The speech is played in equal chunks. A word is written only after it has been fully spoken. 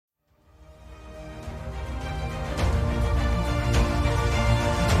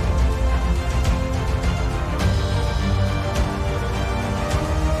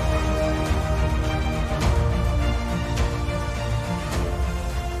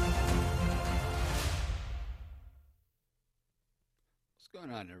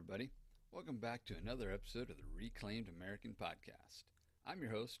going on, everybody? Welcome back to another episode of the Reclaimed American Podcast. I'm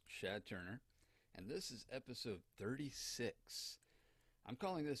your host, Shad Turner, and this is episode 36. I'm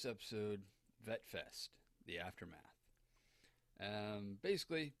calling this episode Vet Fest, The Aftermath.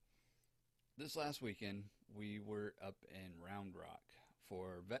 Basically, this last weekend, we were up in Round Rock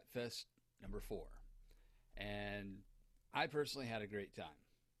for Vet Fest number 4, and I personally had a great time.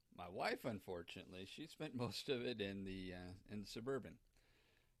 My wife, unfortunately, she spent most of it in the Suburban.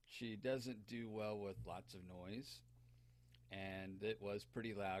 She doesn't do well with lots of noise, and it was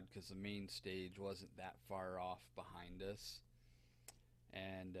pretty loud because the main stage wasn't that far off behind us.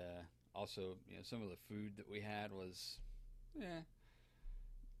 And also, some of the food that we had was,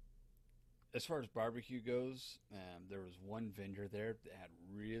 as far as barbecue goes, there was one vendor there that had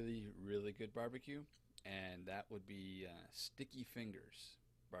really, really good barbecue, and that would be Sticky Fingers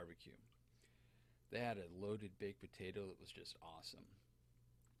barbecue. They had a loaded baked potato that was just awesome.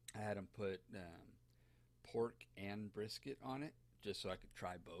 I had them put pork and brisket on it just so I could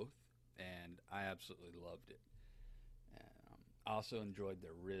try both, and I absolutely loved it. I also enjoyed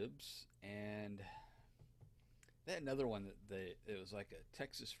their ribs, and they had another one that it was like a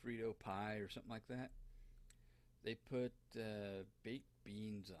Texas Frito pie or something like that. They put baked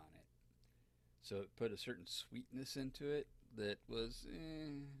beans on it, so it put a certain sweetness into it that was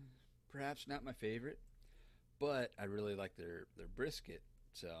perhaps not my favorite, but I really liked their brisket.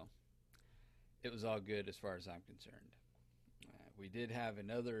 So it was all good as far as I'm concerned. We did have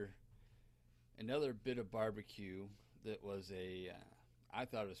another bit of barbecue that was I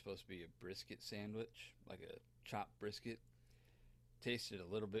thought it was supposed to be a brisket sandwich, like a chopped brisket. Tasted a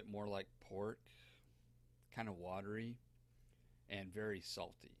little bit more like pork, kind of watery, and very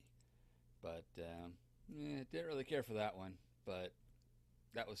salty. But didn't really care for that one, but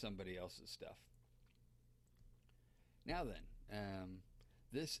that was somebody else's stuff. Now then,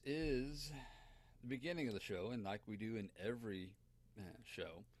 this is the beginning of the show, and like we do in every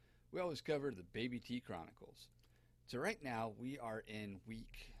show, we always cover the Baby T Chronicles. So right now we are in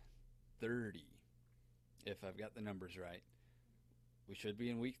week 30, if I've got the numbers right. We should be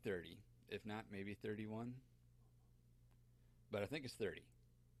in week 30. If not, maybe 31. But I think it's 30.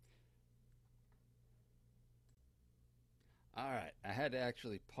 All right, I had to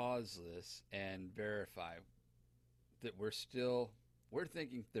actually pause this and verify that we're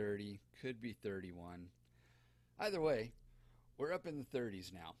thinking 30, could be 31. Either way, we're up in the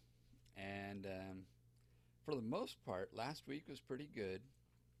 30s now. And for the most part, last week was pretty good.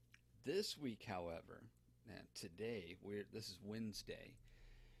 This week, however, today, this is Wednesday,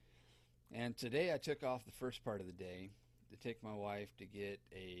 and today I took off the first part of the day to take my wife to get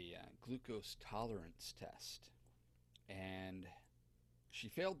a glucose tolerance test. And she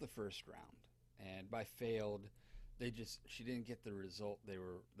failed the first round. And by failed, she didn't get the result they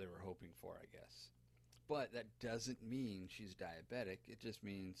were hoping for, I guess. But that doesn't mean she's diabetic. It just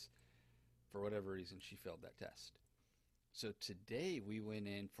means for whatever reason she failed that test. So today we went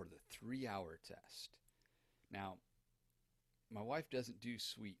in for the 3-hour test. Now, my wife doesn't do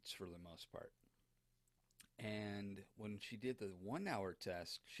sweets for the most part. And when she did the 1-hour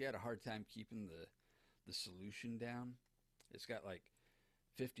test, she had a hard time keeping the solution down. It's got like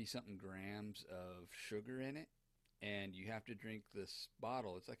 50 something grams of sugar in it, and you have to drink this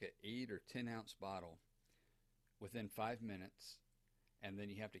bottle. It's like an 8 or 10 ounce bottle within 5 minutes, and then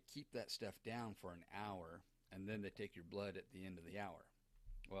you have to keep that stuff down for an hour, and then they take your blood at the end of the hour.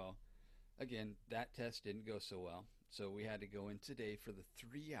 Well, again, that test didn't go so well, so we had to go in today for the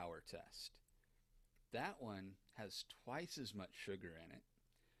 3-hour test. That one has twice as much sugar in it.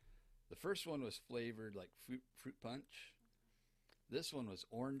 The first one was flavored like fruit punch. This one was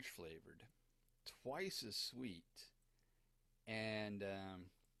orange flavored, twice as sweet. And,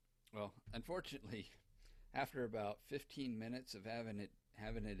 unfortunately, after about 15 minutes of having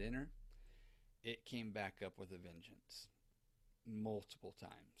it in her, it came back up with a vengeance. Multiple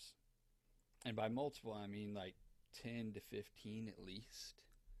times. And by multiple, I mean like 10 to 15 at least.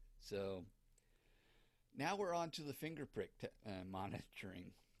 So now we're on to the finger prick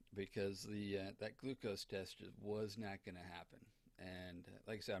monitoring, because that glucose test just was not going to happen. And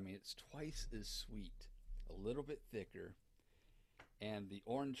like I said, I mean, it's twice as sweet, a little bit thicker, and the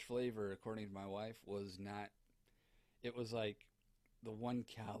orange flavor, according to my wife, was not. It was like the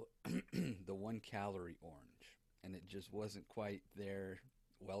the 1 calorie orange, and it just wasn't quite there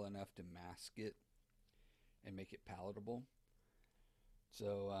well enough to mask it and make it palatable.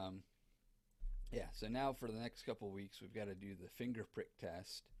 So so now for the next couple of weeks, we've got to do the finger prick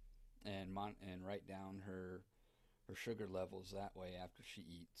test and write down her sugar levels that way after she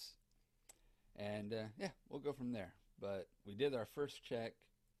eats. And we'll go from there. But we did our first check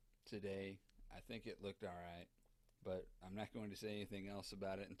today. I think it looked all right, but I'm not going to say anything else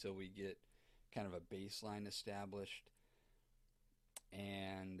about it until we get kind of a baseline established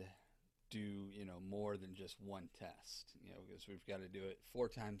and do, more than just one test, because we've got to do it 4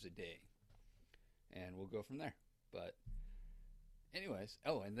 times a day, and we'll go from there. But anyways,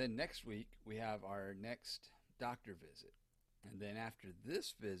 and then next week we have our next doctor visit. And then after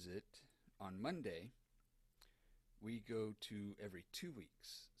this visit on Monday, we go to every 2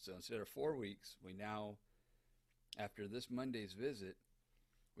 weeks. So instead of 4 weeks, we now, after this Monday's visit,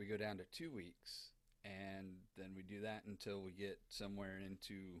 we go down to 2 weeks. And then we do that until we get somewhere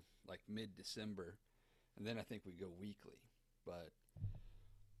into like mid-December. And then I think we go weekly. But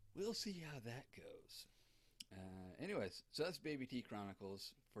we'll see how that goes. Anyways, so that's Baby T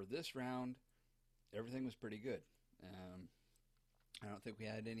Chronicles. For this round, everything was pretty good. I don't think we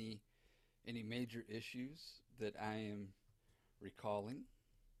had any major issues that I am recalling.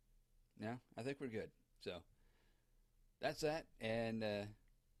 No, I think we're good. So that's that. And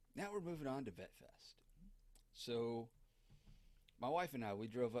now we're moving on to Vet Fest. So my wife and I, we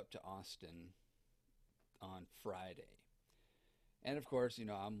drove up to Austin on Friday. And of course,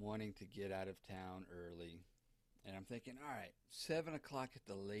 I'm wanting to get out of town early. And I'm thinking, all right, 7 o'clock at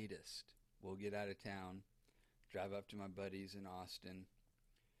the latest, we'll get out of town, drive up to my buddies in Austin,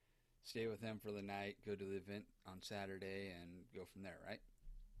 stay with them for the night, go to the event on Saturday, and go from there, right?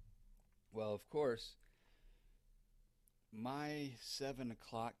 Well, of course, my 7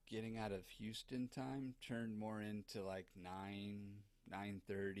 o'clock getting out of Houston time turned more into like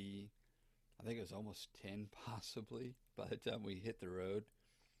 9:30. I think it was almost 10 possibly by the time we hit the road.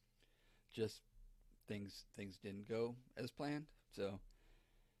 Just things didn't go as planned. So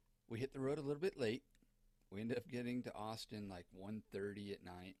we hit the road a little bit late. We ended up getting to Austin like 1:30 at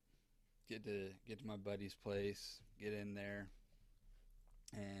night. Get to my buddy's place, get in there,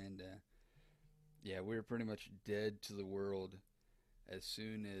 and yeah, we were pretty much dead to the world as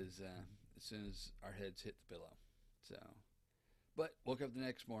soon as our heads hit the pillow. So, but woke up the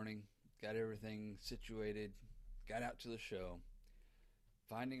next morning, got everything situated, got out to the show.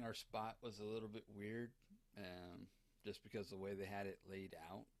 Finding our spot was a little bit weird, just because the way they had it laid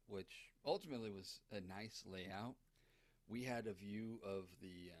out, which ultimately was a nice layout. We had a view of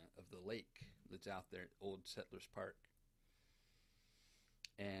the lake that's out there at Old Settlers Park,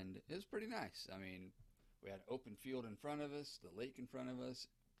 and it was pretty nice. I mean, we had an open field in front of us, the lake in front of us,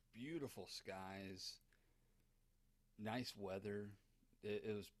 beautiful skies, nice weather.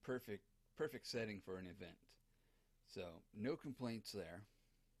 It was perfect setting for an event. So no complaints there.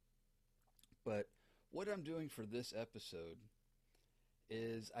 But what I'm doing for this episode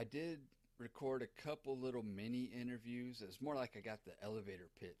is I did record a couple little mini interviews. It's more like I got the elevator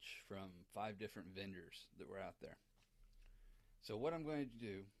pitch from 5 different vendors that were out there. So what I'm going to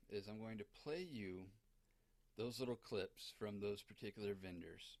do is I'm going to play you those little clips from those particular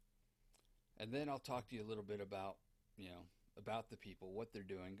vendors. And then I'll talk to you a little bit about, about the people, what they're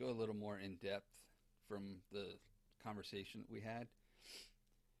doing, go a little more in depth from the conversation that we had,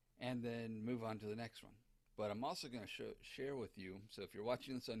 and then move on to the next one. But I'm also going to share with you, so if you're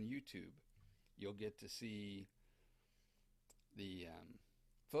watching this on YouTube, you'll get to see the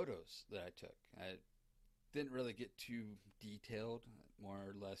photos that I took. I didn't really get too detailed, more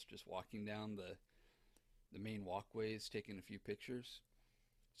or less just walking down the main walkways, taking a few pictures.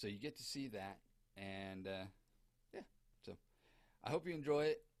 So you get to see that, and yeah, so I hope you enjoy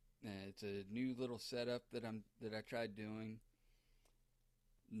it. It's a new little setup that I tried doing.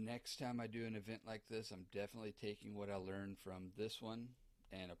 Next time I do an event like this, I'm definitely taking what I learned from this one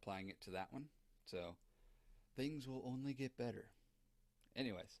and applying it to that one. So things will only get better.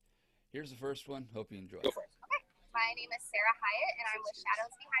 Anyways, here's the first one. Hope you enjoy it. Okay. My name is Sarah Hyatt, and I'm with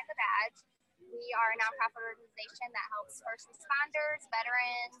Shadows Behind the Badge. We are a nonprofit organization that helps first responders,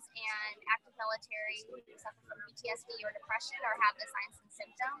 veterans, and active military who suffer from PTSD or depression or have the signs and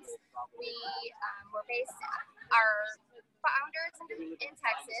symptoms. We're based, our founders in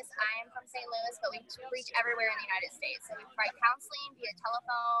Texas. I am from St. Louis, but we reach everywhere in the United States. So we provide counseling via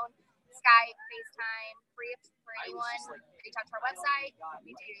telephone, Skype, FaceTime, free for anyone. Reach out to our website.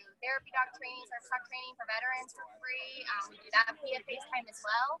 We do therapy dog training, service dog training for veterans for free. We do that via FaceTime as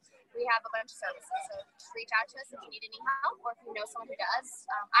well. We have a bunch of services, so just reach out to us if you need any help or if you know someone who does.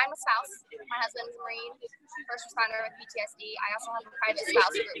 I'm a spouse. My husband is a Marine, first responder with PTSD. I also have a private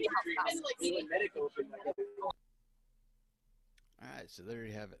spouse group to help spouses. All right, so there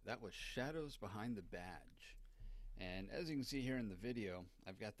you have it. That was Shadows Behind the Badge. And as you can see here in the video,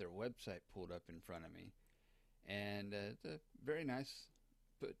 I've got their website pulled up in front of me. And it's a very nice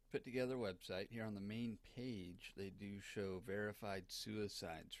put together a website. Here on the main page, they do show verified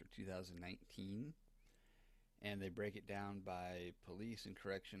suicides for 2019, and they break it down by police and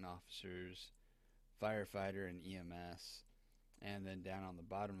correction officers, firefighter and EMS, and then down on the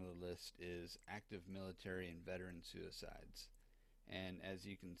bottom of the list is active military and veteran suicides. And as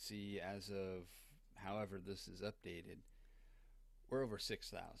you can see, as of however this is updated, we're over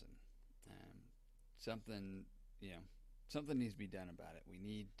 6,000. Something, something needs to be done about it.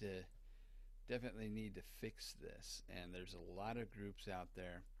 We definitely need to fix this. And there's a lot of groups out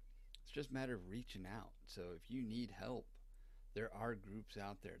there. It's just a matter of reaching out. So if you need help, there are groups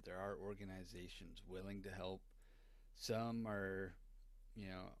out there. There are organizations willing to help. Some are,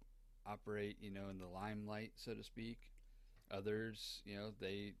 operate, in the limelight, so to speak. Others,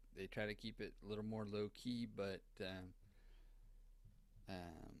 they try to keep it a little more low key, but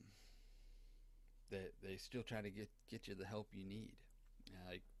they still try to get you the help you need.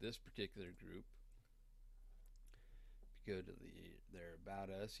 Like this particular group, if you go to their About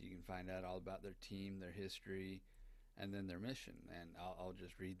Us, you can find out all about their team, their history, and then their mission. And I'll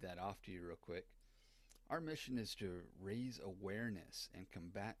just read that off to you real quick. Our mission is to raise awareness and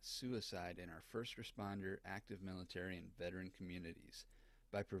combat suicide in our first responder, active military, and veteran communities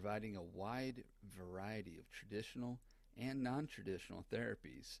by providing a wide variety of traditional and non-traditional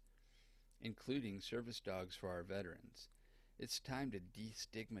therapies, including service dogs for our veterans. It's time to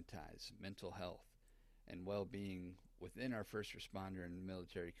destigmatize mental health and well-being within our first responder and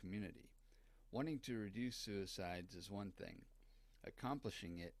military community. Wanting to reduce suicides is one thing.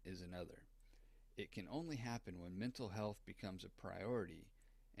 Accomplishing it is another. It can only happen when mental health becomes a priority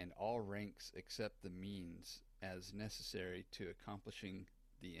and all ranks accept the means as necessary to accomplishing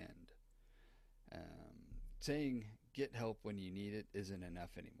the end. Saying get help when you need it isn't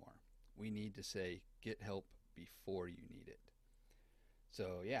enough anymore. We need to say get help before you need it.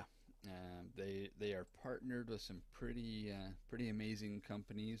 So yeah, they are partnered with some pretty amazing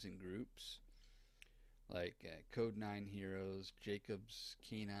companies and groups like Code 9 Heroes, Jacobs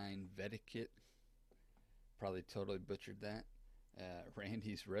Canine Vetikit, probably totally butchered that,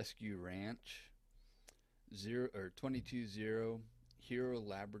 Randy's Rescue Ranch, 22-0, Hero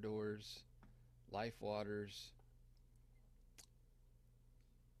Labradors, Life Waters,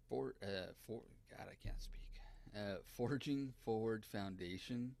 Forging Forward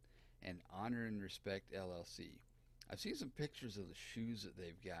Foundation, and Honor and Respect LLC. I've seen some pictures of the shoes that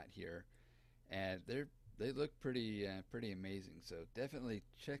they've got here, and they look pretty amazing. So definitely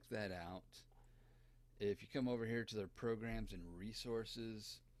check that out. If you come over here to their programs and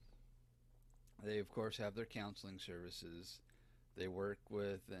resources, they of course have their counseling services. They work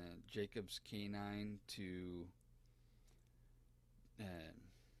with Jacobs Canine to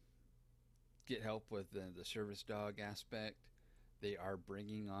get help with the service dog aspect. They are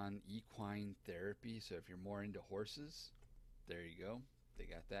bringing on equine therapy, so if you're more into horses, there you go. They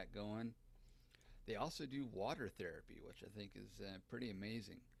got that going. They also do water therapy, which I think is pretty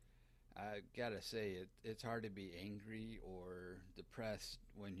amazing. I gotta say, it's hard to be angry or depressed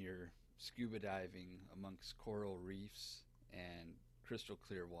when you're scuba diving amongst coral reefs and crystal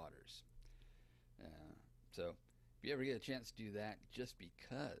clear waters. So if you ever get a chance to do that, just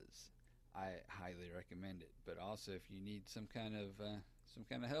because, I highly recommend it. But also, if you need some kind of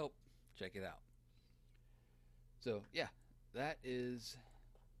help, check it out. So yeah, that is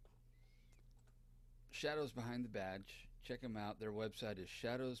Shadows Behind the Badge. Check them out. Their website is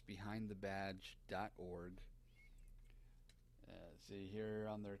shadowsbehindthebadge.org. See here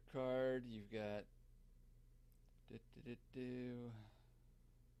on their card, you've got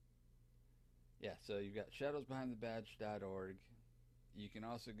yeah, so you've got shadowsbehindthebadge.org. You can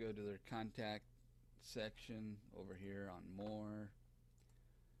also go to their contact section over here on more,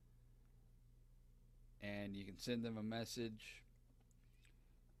 and you can send them a message.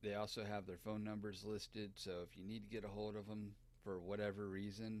 They also have their phone numbers listed, so if you need to get a hold of them for whatever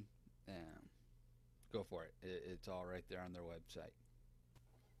reason, go for it. It's all right there on their website.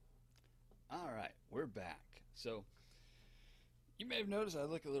 All right, we're back. So you may have noticed I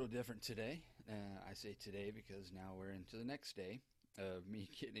look a little different today. I say today because now we're into the next day of me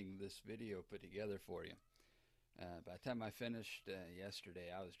getting this video put together for you. By the time I finished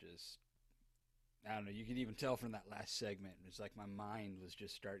yesterday, I was just, I don't know, you can even tell from that last segment. It's like my mind was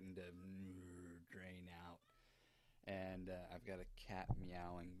just starting to drain out. And I've got a cat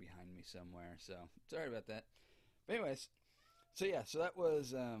meowing behind me somewhere, so sorry about that. But anyways, so yeah, so that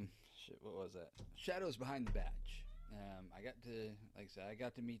was, what was that? Shadows Behind the Badge. I got to, like I said, I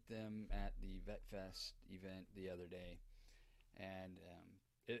got to meet them at the Vet Fest event the other day, and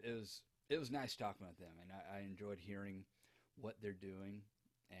it was nice talking with them, and I enjoyed hearing what they're doing.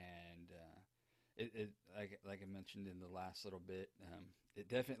 and it like I mentioned in the last little bit, it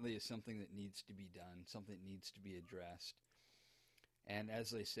definitely is something that needs to be done, something that needs to be addressed. And as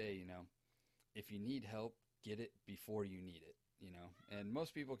they say, if you need help, get it before you need it. And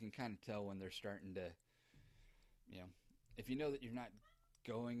most people can kind of tell when they're starting to, you know, if you know that you're not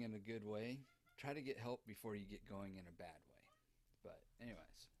going in a good way, try to get help before you get going in a bad way. But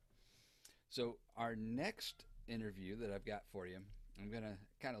anyways, so our next interview that I've got for you, I'm gonna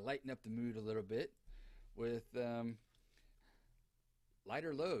kind of lighten up the mood a little bit with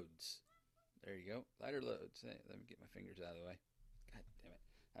lighter loads. There you go, lighter loads. Hey, let me get my fingers out of the way. God damn it!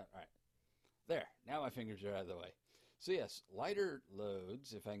 All right, there. Now my fingers are out of the way. So yes, lighter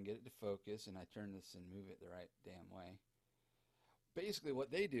loads. If I can get it to focus and I turn this and move it the right damn way. Basically,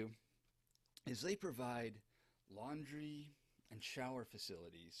 what they do is they provide laundry and shower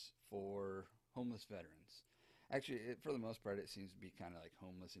facilities for homeless veterans. Actually, for the most part, it seems to be kind of like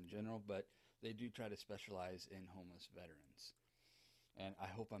homeless in general, but they do try to specialize in homeless veterans. And I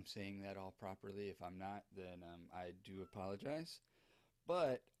hope I'm saying that all properly. If I'm not, then I do apologize.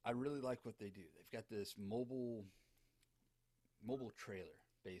 But I really like what they do. They've got this mobile trailer,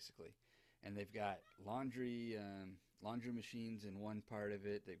 basically, and they've got laundry machines in one part of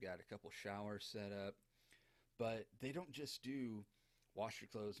it. They've got a couple showers set up, but they don't just do wash your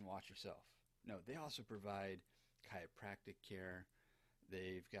clothes and wash yourself. No, they also provide chiropractic care.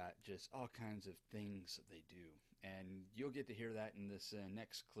 They've got just all kinds of things that they do, and you'll get to hear that in this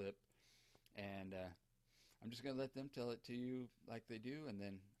next clip. And I'm just going to let them tell it to you like they do, and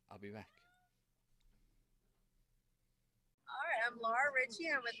then I'll be back. All right, I'm Laura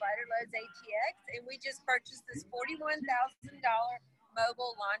Ritchie. I'm with Lighter Loads ATX, and we just purchased this $41,000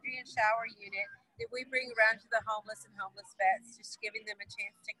 mobile laundry and shower unit that we bring around to the homeless and homeless vets, just giving them a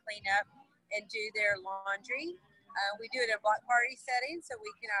chance to clean up and do their laundry. We do it in a block party setting, so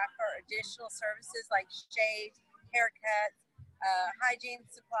we can offer additional services like shaves, haircuts, hygiene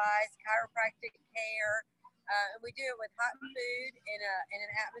supplies, chiropractic care. And we do it with hot food in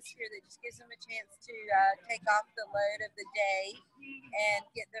an atmosphere that just gives them a chance to take off the load of the day and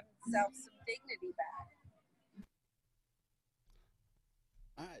get themselves some dignity back.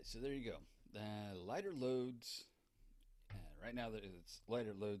 All right, so there you go. Lighter Loads. Right now, it's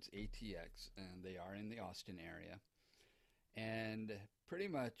Lighter Loads ATX, and they are in the Austin area. And pretty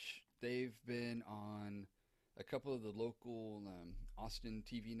much, they've been on a couple of the local Austin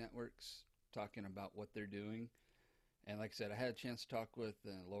TV networks talking about what they're doing. And like I said, I had a chance to talk with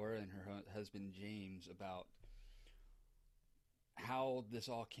Laura and her husband James about how this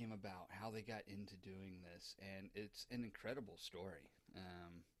all came about, how they got into doing this, and it's an incredible story.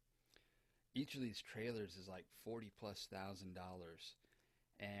 Each of these trailers is like $40,000+,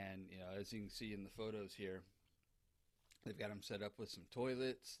 and as you can see in the photos here, they've got them set up with some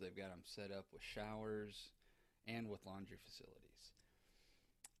toilets, they've got them set up with showers, and with laundry facilities.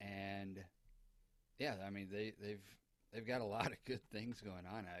 And yeah, I mean they've got a lot of good things going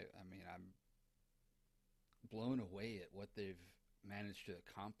on. I mean I'm blown away at what they've managed to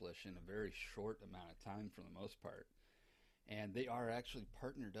accomplish in a very short amount of time for the most part. And they are actually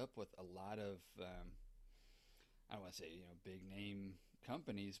partnered up with a lot of I don't want to say big name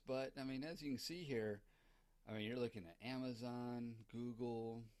companies, but I mean as you can see here, I mean you're looking at Amazon,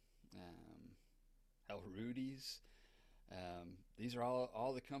 Google, hell, Rudy's. These are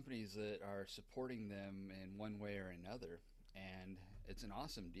all the companies that are supporting them in one way or another, and it's an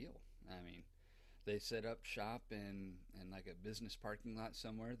awesome deal. I mean, they set up shop in like a business parking lot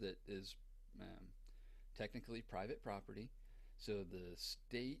somewhere that is technically private property, so the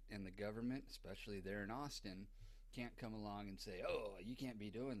state and the government, especially there in Austin, can't come along and say, "Oh, you can't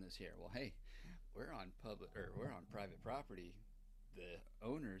be doing this here." Well, hey, we're on private property. The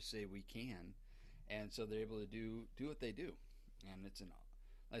owners say we can, and so they're able to do what they do. And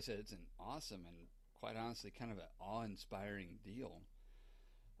like I said, it's an awesome and quite honestly kind of an awe-inspiring deal.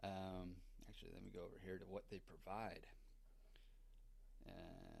 Actually, let me go over here to what they provide.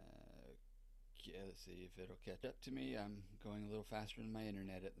 Yeah, let's see if it'll catch up to me. I'm going a little faster than my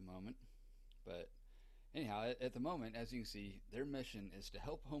internet at the moment. But anyhow, at the moment, as you can see, their mission is to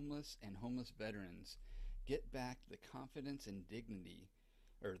help homeless and homeless veterans get back the confidence and dignity,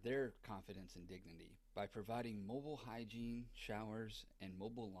 or their confidence and dignity, by providing mobile hygiene, showers, and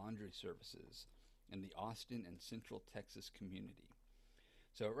mobile laundry services in the Austin and Central Texas community.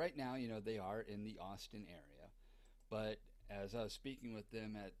 So right now, they are in the Austin area, but as I was speaking with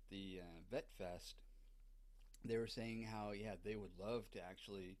them at the Vet Fest, they were saying how, yeah, they would love to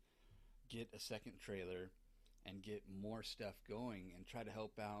actually get a second trailer and get more stuff going and try to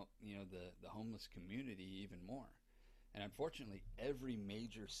help out, the homeless community even more. And unfortunately, every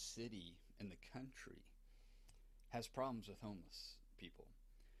major city in the country has problems with homeless people.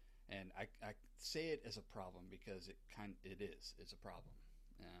 And I say it as a problem because it is. It's a problem.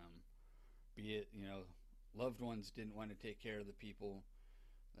 Be it, loved ones didn't want to take care of the people.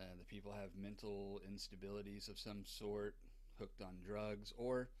 The people have mental instabilities of some sort, hooked on drugs,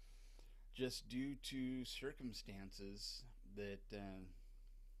 or just due to circumstances that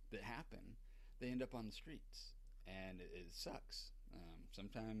happen, they end up on the streets, and it sucks.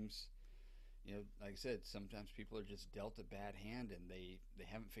 Sometimes, like I said, sometimes people are just dealt a bad hand, and they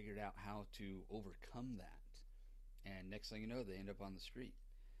haven't figured out how to overcome that. And next thing you know, they end up on the street.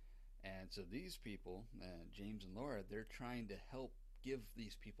 And so these people, James and Laura, they're trying to help give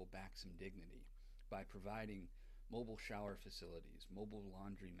these people back some dignity by providing mobile shower facilities, mobile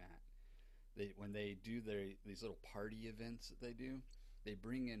laundromat. When they do these little party events that they do, they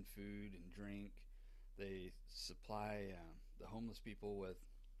bring in food and drink. They supply the homeless people with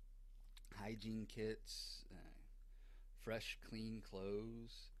hygiene kits, fresh, clean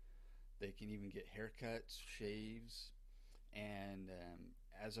clothes. They can even get haircuts, shaves, and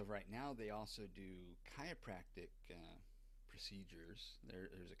as of right now, they also do chiropractic procedures.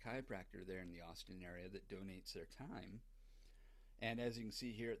 There's a chiropractor there in the Austin area that donates their time. And as you can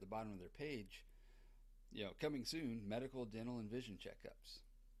see here at the bottom of their page, coming soon, medical, dental, and vision checkups.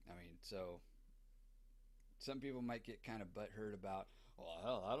 I mean, so some people might get kind of butthurt about, well,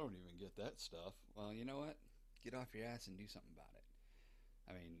 hell, I don't even get that stuff. Well, you know what? Get off your ass and do something about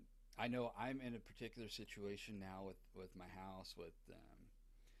it. I mean, I know I'm in a particular situation now with my house, with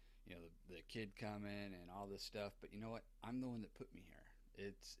the kid coming and all this stuff. But you know what? I'm the one that put me here.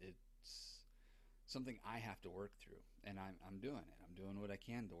 It's something I have to work through, and I'm doing it. I'm doing what I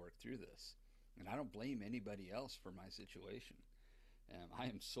can to work through this, and I don't blame anybody else for my situation. I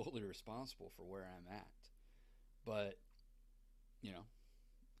am solely responsible for where I'm at. But you know,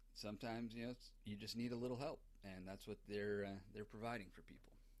 sometimes you just need a little help, and that's what they're providing for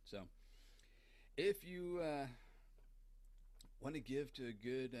people. So if you want to give to a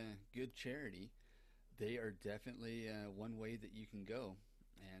good charity, they are definitely one way that you can go,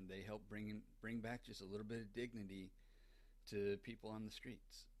 and they help bring back just a little bit of dignity to people on the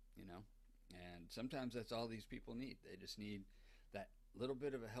streets. And sometimes that's all these people need. They just need that little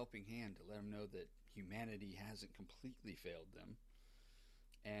bit of a helping hand to let them know that humanity hasn't completely failed them.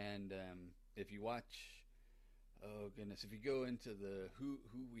 And if you watch, oh goodness, if you go into the who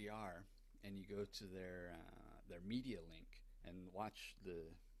we are, and you go to their media link and watch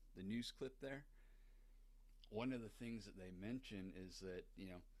the news clip there, one of the things that they mention is that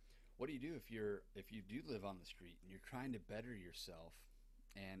what do you do if you do live on the street and you're trying to better yourself,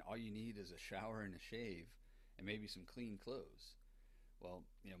 and all you need is a shower and a shave and maybe some clean clothes? Well,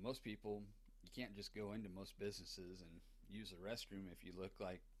 most people, you can't just go into most businesses and use the restroom if you look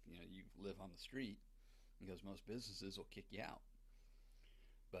like you live on the street, because most businesses will kick you out.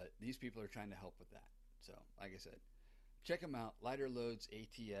 But these people are trying to help with that. So, like I said, check them out. Lighter Loads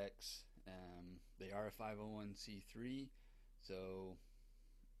ATX. They are a 501c3, so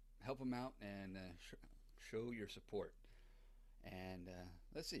help them out and show your support. And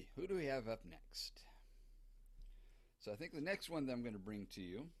let's see, who do we have up next? So I think the next one that I'm going to bring to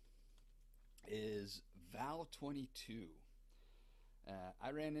you is Val22.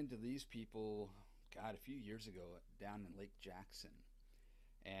 I ran into these people, God, a few years ago down in Lake Jackson.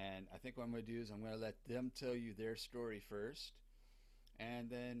 And I think what I'm going to do is I'm going to let them tell you their story first, and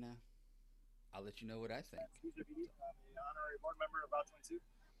then I'll let you know what I think. I'm the honorary board member of Val22.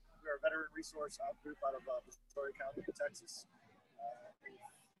 We are a veteran resource group out of Victoria County, Texas.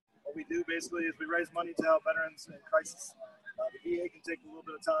 What we do basically is we raise money to help veterans in crisis. The VA can take a little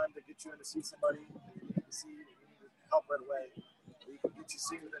bit of time to get you in to see somebody. You need to see you need help right away. We can get you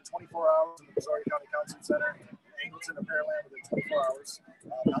seen within 24 hours in the Missouri County Counseling Center, Angleton or Pearland within 24 hours.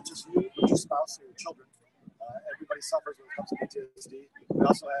 Not just you, but your spouse or your children. Everybody suffers when it comes to PTSD. We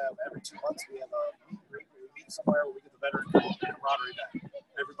also have, every 2 months, we have a meet and greet where we meet somewhere where we get the veteran camaraderie back.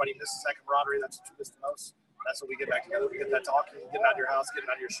 Everybody misses that camaraderie. That's what you miss the most. That's what we get back together. We get that talking, getting out of your house, getting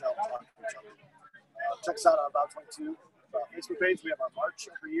out of your shell, talking to each other. Check us out on Val22 Facebook page. We have our March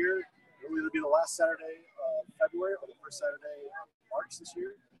every year. It will either be the last Saturday of February or the first Saturday of March this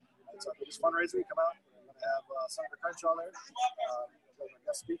year. It's our biggest fundraiser. We come out. We're going to have Senator Crenshaw there as a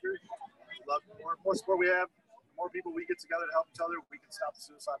guest speaker. We love more support we have, the more people we get together to help each other, we can stop the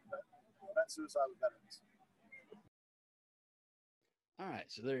suicide prevent suicide with veterans. All right,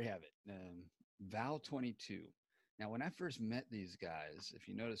 so there you have it. Val22. Now, when I first met these guys, if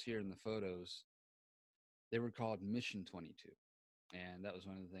you notice here in the photos, they were called Mission 22. And that was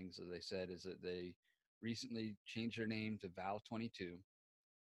one of the things that they said, is that they recently changed their name to Val 22.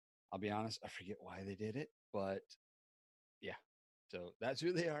 I'll be honest, I forget why they did it, but yeah. So that's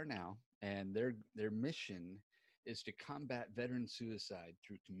who they are now, and their mission is to combat veteran suicide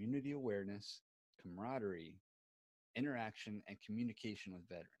through community awareness, camaraderie, interaction, and communication with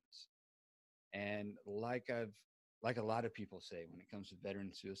veterans. And like a lot of people say when it comes to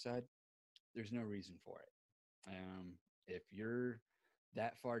veteran suicide, there's no reason for it. If you're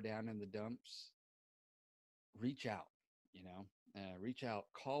that far down in the dumps, reach out. Reach out.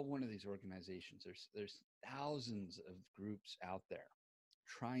 Call one of these organizations. There's thousands of groups out there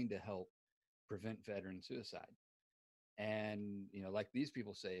trying to help prevent veteran suicide. And like these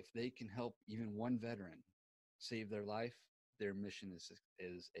people say, if they can help even one veteran save their life, their mission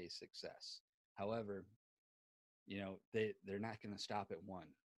is a success. However, they're not going to stop at one.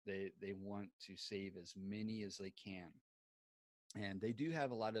 They want to save as many as they can, and they do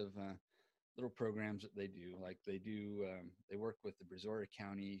have a lot of little programs that they do. Like they work with the Brazoria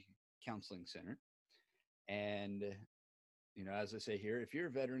County Counseling Center, and as I say here, if you're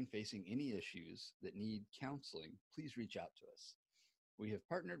a veteran facing any issues that need counseling, please reach out to us. We have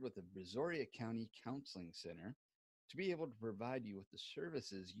partnered with the Brazoria County Counseling Center to be able to provide you with the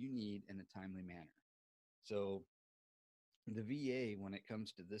services you need in a timely manner. So the VA, when it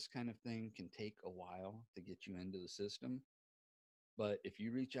comes to this kind of thing, can take a while to get you into the system. But if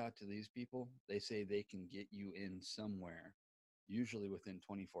you reach out to these people, they say they can get you in somewhere, usually within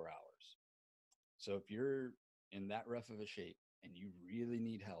 24 hours. So if you're in that rough of a shape and you really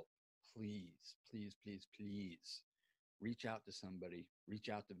need help, please, please, please, please reach out to somebody. Reach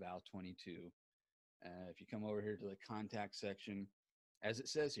out to Val 22. If you come over here to the contact section, as it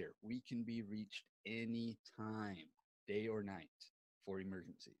says here, we can be reached anytime, day or night, for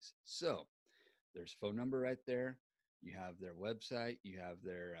emergencies. So there's phone number right there. You have their website, you have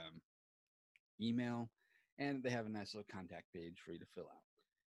their email, and they have a nice little contact page for you to fill out.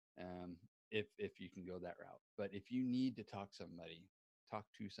 If you can go that route. But if you need to talk to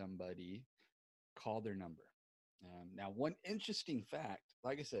somebody, call their number. Now, one interesting fact,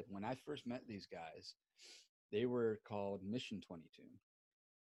 like I said, when I first met these guys, they were called Mission 22.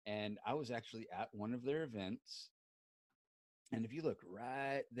 And I was actually at one of their events. And if you look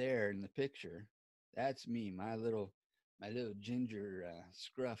right there in the picture, that's me, my little ginger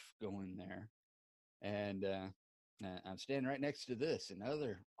scruff going there. And I'm standing right next to this,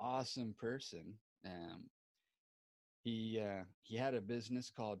 another awesome person. He had a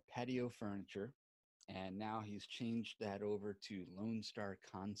business called Patio Furniture, and now he's changed that over to Lone Star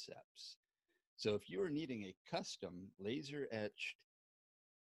Concepts. So if you are needing a custom laser etched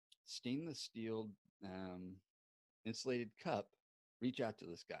stainless steel insulated cup, reach out to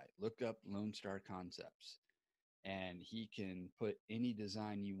this guy. Look up Lone Star Concepts, and he can put any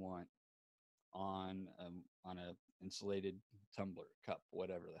design you want on a insulated tumbler, cup,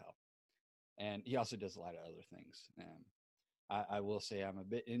 whatever the hell. And he also does a lot of other things. I will say I'm a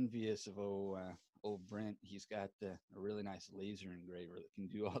bit envious of old Brent. He's got a really nice laser engraver that can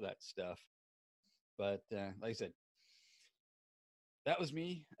do all that stuff. But like I said, that was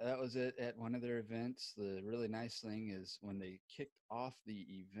me. That was it at one of their events. The really nice thing is when they kicked off the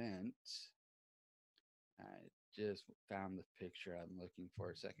event, I just found the picture I'm looking for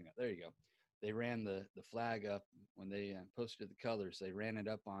a second. There you go. They ran the flag up when they posted the colors. They ran it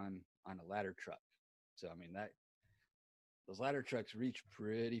up on a ladder truck. So I mean those ladder trucks reach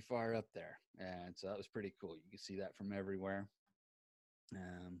pretty far up there, and so that was pretty cool. You can see that from everywhere.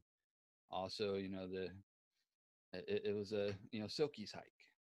 Also, it was a Silky's hike,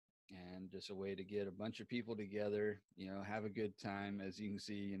 and just a way to get a bunch of people together, have a good time. As you can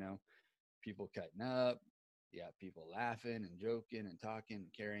see, people cutting up, you got people laughing and joking and talking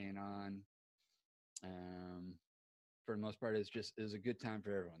and carrying on. For the most part, it was a good time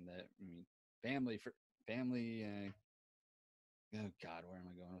for everyone. Family. Oh God, where am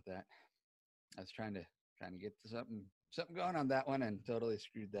I going with that? I was trying to get to something going on that one and totally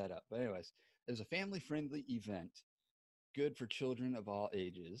screwed that up. But anyways, it was a family-friendly event, good for children of all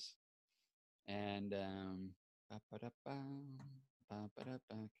ages. And come on,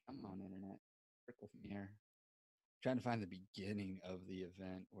 internet, work with me here. Trying to find the beginning of the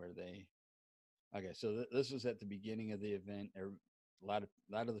event where they. Okay, so this was at the beginning of the event. A lot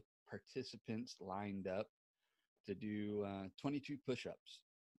of the participants lined up to do 22 push-ups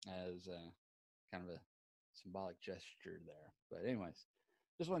as kind of a symbolic gesture there. But anyways,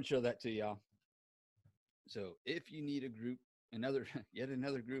 just want to show that to y'all. So if you need a group, yet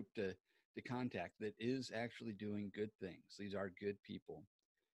another group to contact that is actually doing good things, these are good people,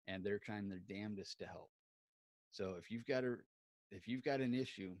 and they're trying their damnedest to help. So if you've got an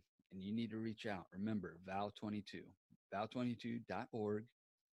issue and you need to reach out, remember Vow22, vow22.org.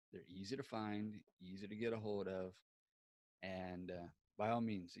 They're easy to find, easy to get a hold of. And by all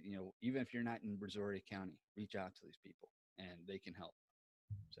means, even if you're not in Brazoria County, reach out to these people and they can help.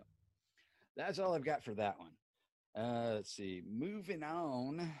 So that's all I've got for that one. Let's see. Moving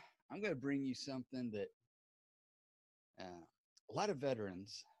on, I'm going to bring you something that a lot of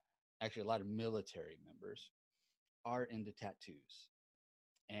veterans, actually, a lot of military members are into tattoos.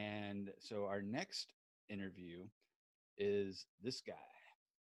 And so our next interview is this guy,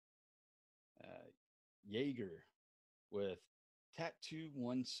 Jaeger with Tattoo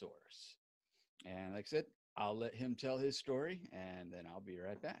One Source. And like I said, I'll let him tell his story and then I'll be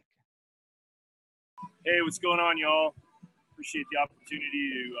right back. Hey, what's going on, y'all? Appreciate the opportunity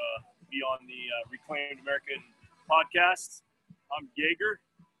to be on the Reclaimed American podcast. I'm Jaeger.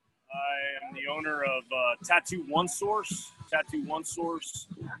 I am the owner of Tattoo One Source. Tattoo One Source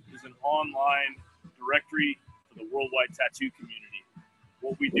is an online directory for the worldwide tattoo community.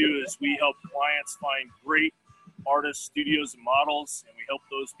 What we do is we help clients find great artists, studios, and models, and we help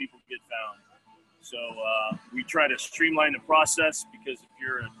those people get found. So we try to streamline the process because if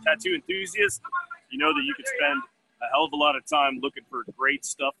you're a tattoo enthusiast, you know that you can spend a hell of a lot of time looking for great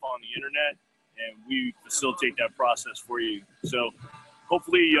stuff on the internet, and we facilitate that process for you. So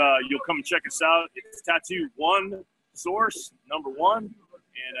hopefully you'll come and check us out. It's Tattoo One Source, number one,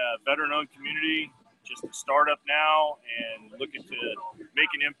 in a veteran-owned community, just a startup now, and looking to make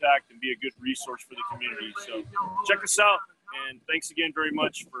an impact and be a good resource for the community. So check us out, and thanks again very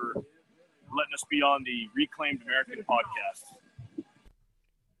much for letting us be on the Reclaimed American podcast.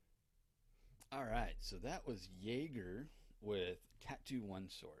 All right, so that was Jaeger with Tattoo One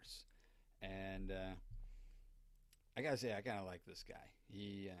Source, and I gotta say I kind of like this guy.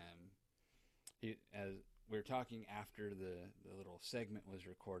 He as we were talking after the little segment was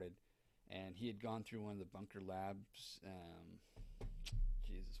recorded, and he had gone through one of the Bunker Labs.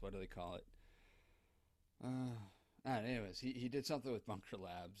 Jesus, what do they call it? Anyways, he did something with Bunker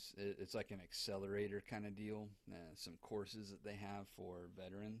Labs. It's like an accelerator kind of deal. Some courses that they have for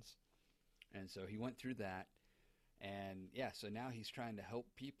veterans. And so he went through that, and yeah, so now he's trying to help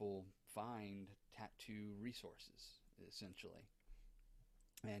people find tattoo resources, essentially.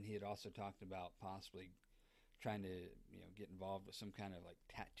 And he had also talked about possibly trying to, get involved with some kind of like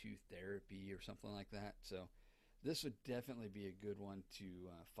tattoo therapy or something like that. So this would definitely be a good one to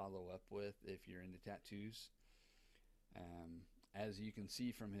follow up with if you're into tattoos. As you can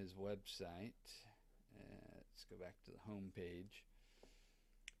see from his website, let's go back to the home page.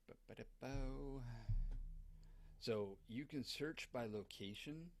 So you can search by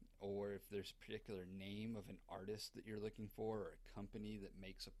location, or if there's a particular name of an artist that you're looking for or a company that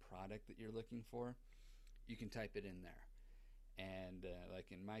makes a product that you're looking for, you can type it in there. And like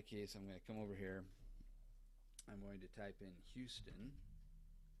in my case, I'm going to come over here. I'm going to type in Houston.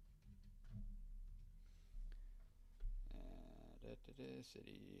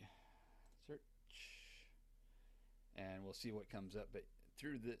 City search, and we'll see what comes up. But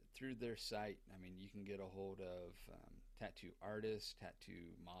through their site, I mean, you can get a hold of tattoo artists,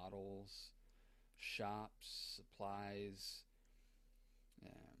 tattoo models, shops, supplies,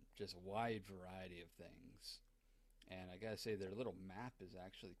 just a wide variety of things. And I gotta say, their little map is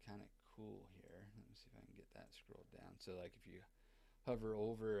actually kind of cool here. Let me see if I can get that scrolled down. So like if you hover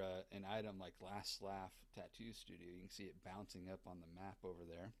over an item like Last Laugh Tattoo Studio, you can see it bouncing up on the map over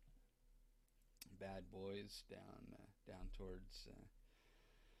there. Bad Boys down towards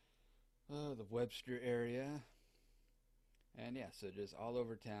the Webster area. And yeah, so just all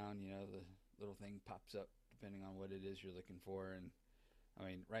over town, the little thing pops up depending on what it is you're looking for. And I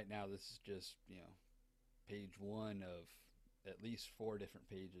mean, right now this is just, page one of at least 4 different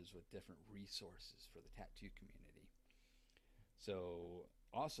pages with different resources for the tattoo community. So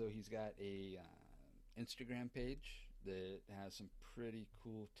also he's got a Instagram page that has some pretty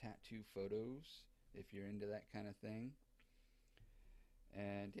cool tattoo photos if you're into that kind of thing.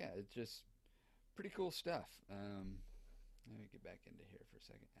 And yeah, it's just pretty cool stuff. Let me get back into here for a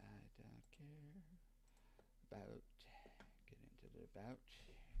second. I don't care about, get into the about,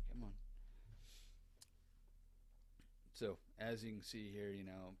 come on. So as you can see here,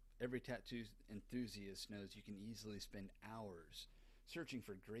 every tattoo enthusiast knows you can easily spend hours searching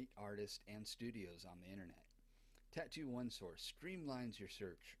for great artists and studios on the internet. Tattoo One Source streamlines your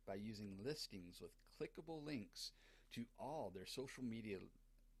search by using listings with clickable links to all their social media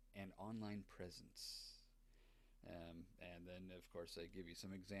and online presence. And then, of course, I give you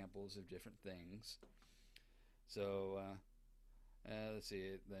some examples of different things. So, Let's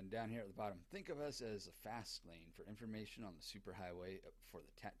see. Then down here at the bottom, think of us as a fast lane for information on the superhighway for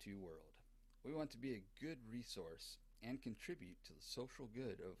the tattoo world. We want to be a good resource and contribute to the social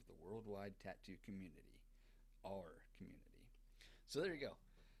good of the worldwide tattoo community, our community. So there you go.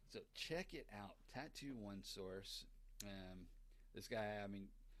 So check it out, Tattoo One Source. This guy, I mean,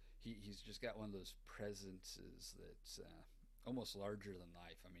 he's just got one of those presences that's almost larger than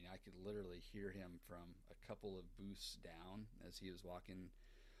life. I mean, I could literally hear him from a couple of booths down as he was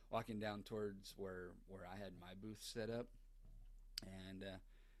walking down towards where I had my booth set up. And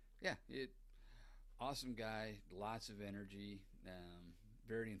yeah, awesome guy, lots of energy,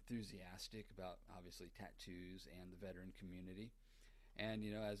 very enthusiastic about obviously tattoos and the veteran community. And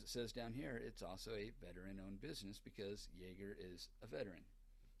you know, as it says down here, it's also a veteran-owned business because Jaeger is a veteran.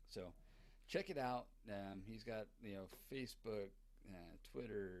 So check it out. He's got Facebook,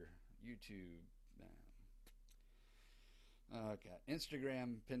 Twitter, YouTube,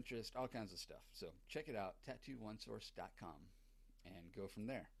 Instagram, Pinterest, all kinds of stuff. So check it out, tattooOneSource.com, and go from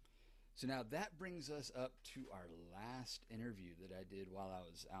there. So now that brings us up to our last interview that I did while I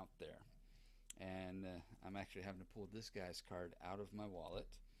was out there. And I'm actually having to pull this guy's card out of my wallet.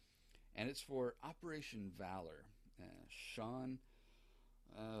 And it's for Operation Valor. Sean,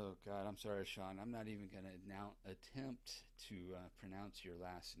 oh God, I'm sorry, Sean. I'm not even going to now attempt to pronounce your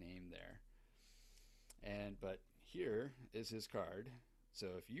last name there. But here is his card. So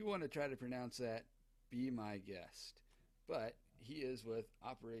if you want to try to pronounce that, be my guest. But he is with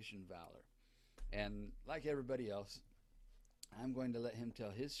Operation Valor. And like everybody else, I'm going to let him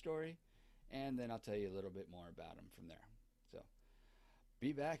tell his story, and then I'll tell you a little bit more about him from there. So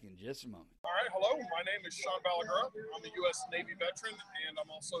be back in just a moment. All right, hello. My name is Sean Ballagura. I'm a U.S. Navy veteran, and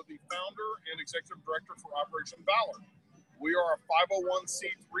I'm also the founder and executive director for Operation Valor. We are a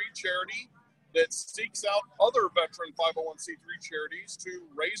 501c3 charity that seeks out other veteran 501c3 charities to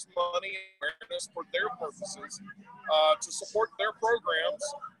raise money and awareness for their purposes to support their programs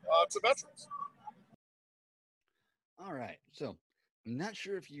to veterans. All right, so I'm not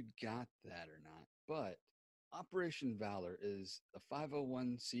sure if you got that or not, but Operation Valor is a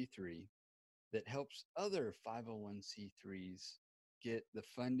 501c3 that helps other 501c3s get the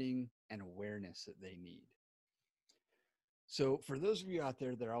funding and awareness that they need. So for those of you out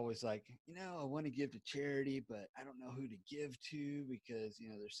there that are always like, I want to give to charity, but I don't know who to give to because,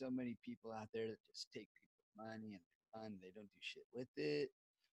 there's so many people out there that just take people's money and fun, they don't do shit with it.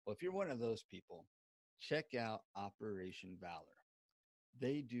 Well, if you're one of those people, check out Operation Valor.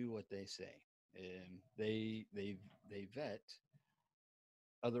 They do what they say. They vet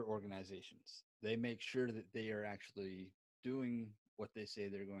other organizations. They make sure that they are actually doing what they say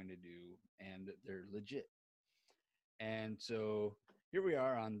they're going to do and that they're legit. And so here we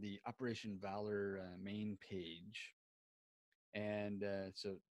are on the Operation Valor main page. And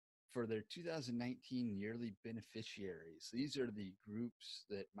so for their 2019 yearly beneficiaries, these are the groups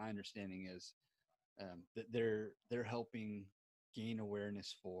that my understanding is that they're helping gain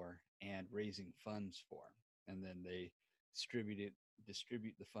awareness for and raising funds for. And then they distribute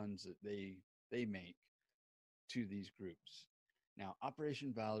the funds that they make to these groups. Now,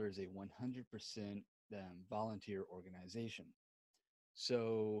 Operation Valor is a 100% volunteer organization.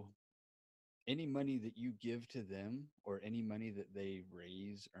 So any money that you give to them or any money that they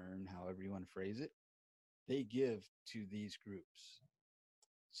raise, earn, however you want to phrase it, they give to these groups.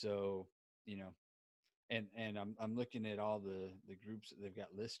 So, and I'm looking at all the groups that they've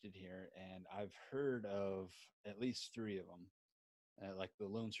got listed here, and I've heard of at least 3 of them. Like the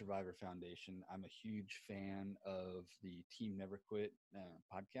Lone Survivor Foundation. I'm a huge fan of the Team Never Quit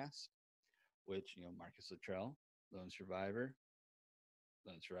podcast, which, Marcus Luttrell, Lone Survivor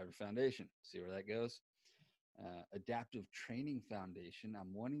Foundation. See where that goes? Adaptive Training Foundation.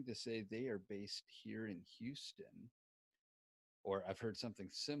 I'm wanting to say they are based here in Houston, or I've heard something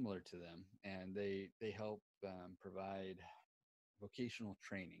similar to them, and they help provide vocational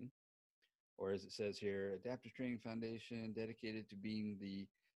training. Or as it says here, Adaptive Training Foundation, dedicated to being the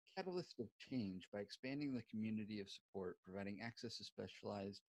catalyst of change by expanding the community of support, providing access to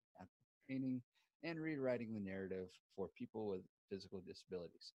specialized adaptive training, and rewriting the narrative for people with physical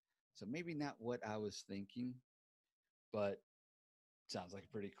disabilities. So maybe not what I was thinking, but sounds like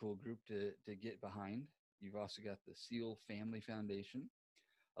a pretty cool group to get behind. You've also got the SEAL Family Foundation,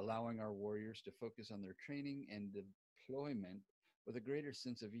 allowing our warriors to focus on their training and deployment with a greater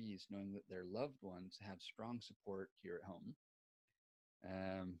sense of ease, knowing that their loved ones have strong support here at home.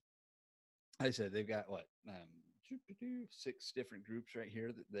 Like I said, they've got 6 different groups right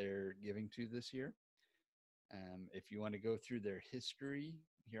here that they're giving to this year. If you want to go through their history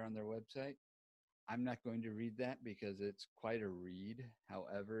here on their website, I'm not going to read that because it's quite a read.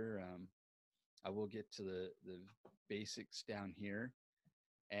 However, I will get to the basics down here.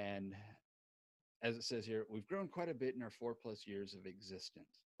 And as it says here, we've grown quite a bit in our 4+ years of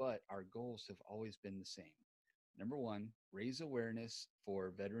existence, but our goals have always been the same. Number one, raise awareness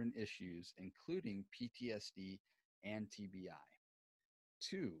for veteran issues, including PTSD and TBI.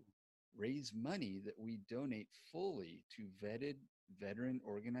 Two, raise money that we donate fully to veteran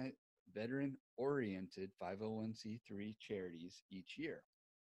oriented 501c3 charities each year.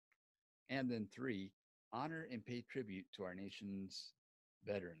 And then three, honor and pay tribute to our nation's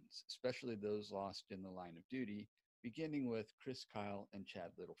veterans, especially those lost in the line of duty, beginning with Chris Kyle and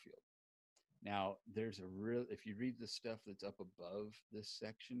Chad Littlefield. Now, there's a real, if you read the stuff that's up above this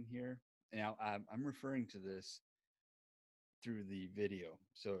section here, now I'm referring to this through the video.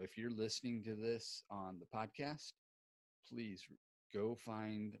 So if you're listening to this on the podcast, please go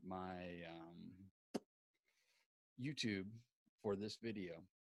find my YouTube for this video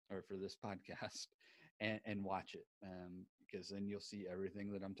or for this podcast and watch it, because then you'll see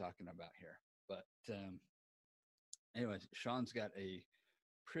everything that I'm talking about here. But anyways, Sean's got a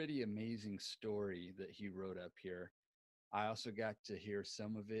pretty amazing story that he wrote up here. I also got to hear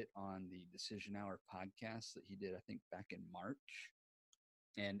some of it on the Decision Hour podcast that he did, I think, back in March.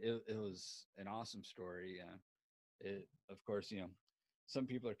 And it was an awesome story. Of course, some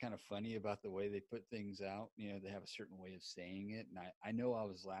people are kind of funny about the way they put things out. They have a certain way of saying it. And I know I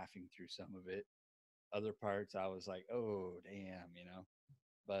was laughing through some of it. Other parts, I was like, oh, damn,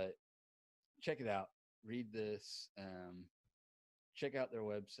 But check it out. Read this. Check out their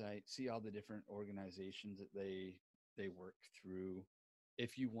website. See all the different organizations that they work through.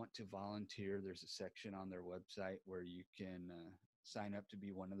 If you want to volunteer, there's a section on their website where you can sign up to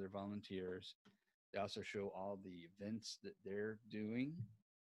be one of their volunteers. They also show all the events that they're doing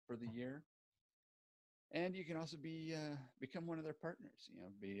for the year. And you can also become one of their partners,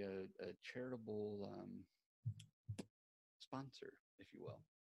 be a charitable sponsor, if you will.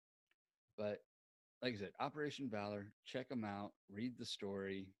 But like I said, Operation Valor, check them out, read the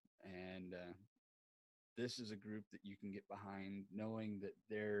story, and this is a group that you can get behind, knowing that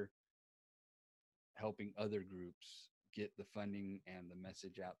they're helping other groups get the funding and the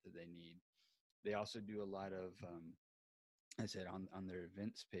message out that they need. They also do a lot of, I said, on their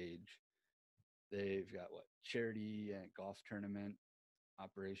events page, they've got charity golf tournament,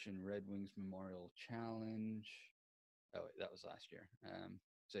 Operation Red Wings Memorial Challenge. Oh, wait, that was last year.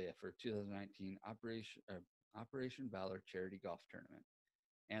 So yeah, for 2019, Operation Valor Charity Golf Tournament.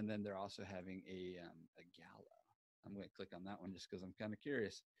 And then they're also having a gala. I'm going to click on that one just because I'm kind of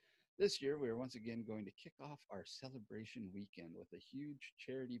curious. This year, we are once again going to kick off our celebration weekend with a huge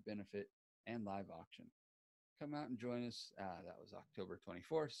charity benefit and live auction. Come out and join us. That was October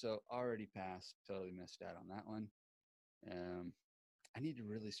 24th, so already passed. Totally missed out on that one. I need to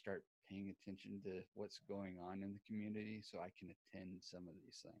really start paying attention to what's going on in the community so I can attend some of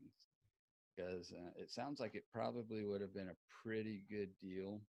these things, because it sounds like it probably would have been a pretty good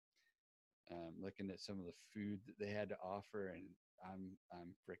deal. Looking at some of the food that they had to offer, and I'm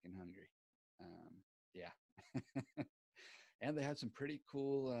freaking hungry. Yeah. And they had some pretty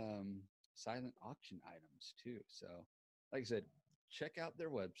cool silent auction items too. So like I said, check out their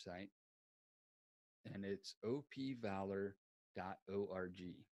website, and it's opvalor.org.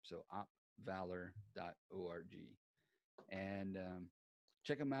 So opvalor.org. And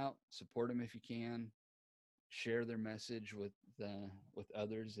check them out, support them if you can, share their message with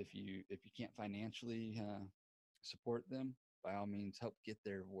others. If you can't financially support them, by all means, help get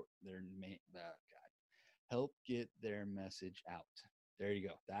help get their message out. There you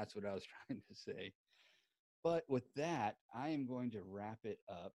go. That's what I was trying to say. But with that, I am going to wrap it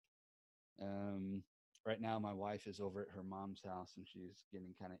up. Right now, my wife is over at her mom's house, and she's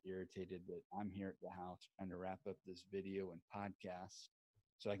getting kind of irritated that I'm here at the house trying to wrap up this video and podcast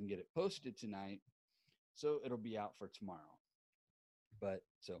so I can get it posted tonight, so it'll be out for tomorrow. But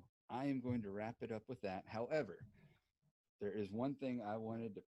so I am going to wrap it up with that. However, there is one thing I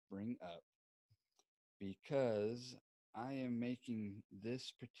wanted to bring up, because I am making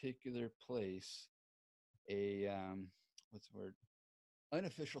this particular place a what's the word?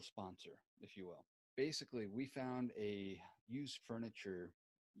 Unofficial sponsor, if you will. Basically, we found a used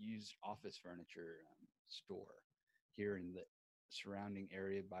office furniture store here in the surrounding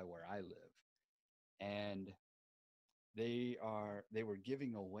area by where I live. And they were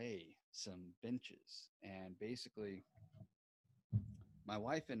giving away some benches. And basically, my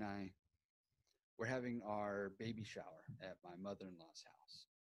wife and I were having our baby shower at my mother-in-law's house.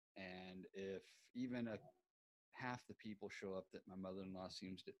 And if even half the people show up that my mother-in-law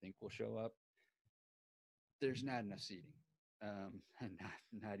seems to think will show up, there's not enough seating,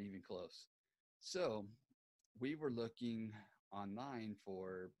 not even close. So we were looking online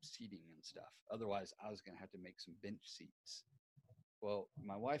for seating and stuff. Otherwise, I was going to have to make some bench seats. Well,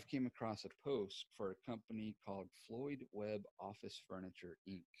 my wife came across a post for a company called Floyd Webb Office Furniture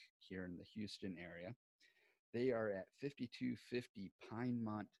Inc. here in the Houston area. They are at 5250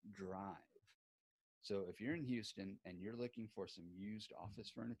 Pinemont Drive. So if you're in Houston and you're looking for some used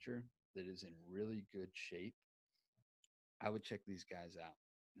office furniture that is in really good shape, I would check these guys out.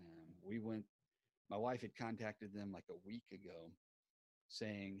 We went, my wife had contacted them like a week ago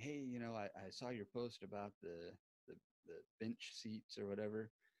saying, hey, I saw your post about the bench seats or whatever,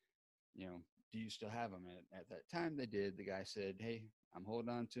 do you still have them? And at that time they did. The guy said, hey, I'm holding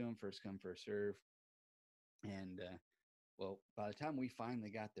on to them, first come, first serve. And well, by the time we finally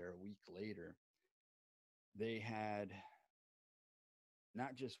got there a week later, they had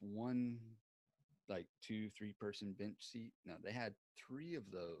not just one, like 2-3 person bench seat. No, they had 3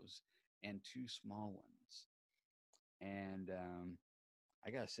 of those and 2 small ones. And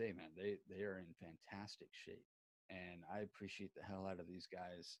I gotta say, man, they are in fantastic shape. And I appreciate the hell out of these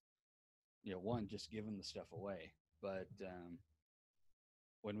guys. One, just giving the stuff away. But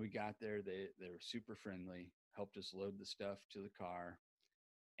when we got there, they were super friendly, helped us load the stuff to the car.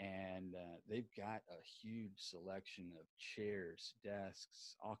 And they've got a huge selection of chairs,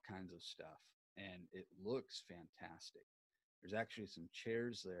 desks, all kinds of stuff. And it looks fantastic. There's actually some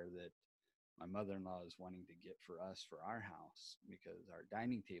chairs there that my mother-in-law is wanting to get for us for our house because our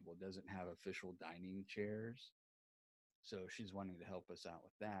dining table doesn't have official dining chairs. So she's wanting to help us out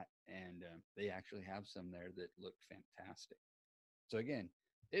with that. And they actually have some there that look fantastic. So again,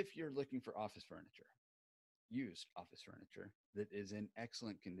 if you're looking for office furniture, used office furniture that is in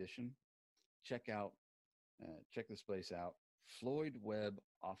excellent condition, check this place out. Floyd Webb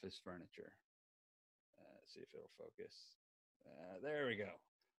Office Furniture. See if it'll focus. There we go.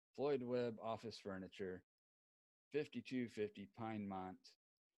 Floyd Webb Office Furniture, 5250 Pinemont.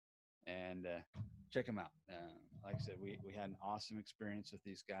 And check them out. Like I said, we had an awesome experience with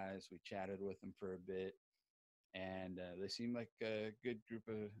these guys. We chatted with them for a bit, and they seem like a good group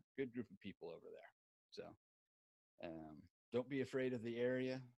of people over there. So don't be afraid of the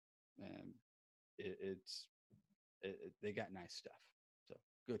area. They got nice stuff. So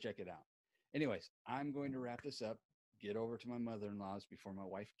go check it out. Anyways, I'm going to wrap this up, get over to my mother-in-law's before my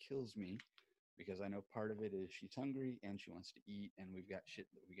wife kills me, because I know part of it is she's hungry and she wants to eat, and we've got shit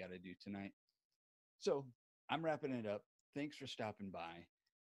that we got to do tonight. So I'm wrapping it up. Thanks for stopping by.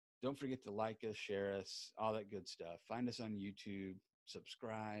 Don't forget to like us, share us, all that good stuff. Find us on YouTube,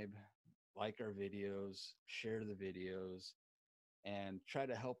 subscribe, like our videos, share the videos, and try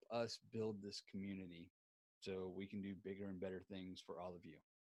to help us build this community so we can do bigger and better things for all of you.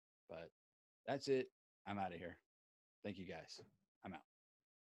 But that's it. I'm out of here. Thank you guys. I'm out.